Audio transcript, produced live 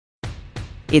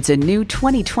It's a new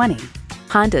 2020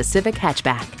 Honda Civic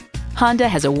hatchback. Honda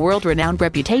has a world-renowned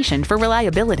reputation for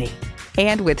reliability.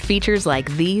 And with features like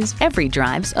these, every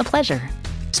drive's a pleasure.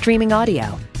 Streaming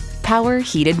audio, power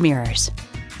heated mirrors,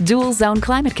 dual zone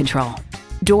climate control,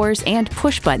 doors and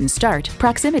push-button start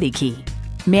proximity key,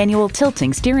 manual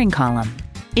tilting steering column,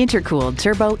 intercooled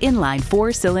turbo inline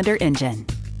 4-cylinder engine,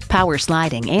 power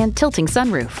sliding and tilting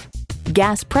sunroof,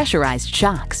 gas pressurized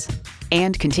shocks,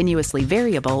 and continuously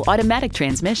variable automatic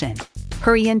transmission.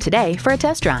 Hurry in today for a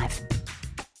test drive.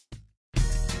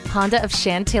 Honda of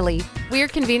Chantilly. We're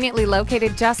conveniently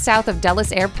located just south of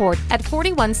Dulles Airport at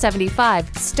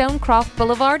 4175 Stonecroft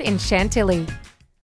Boulevard in Chantilly.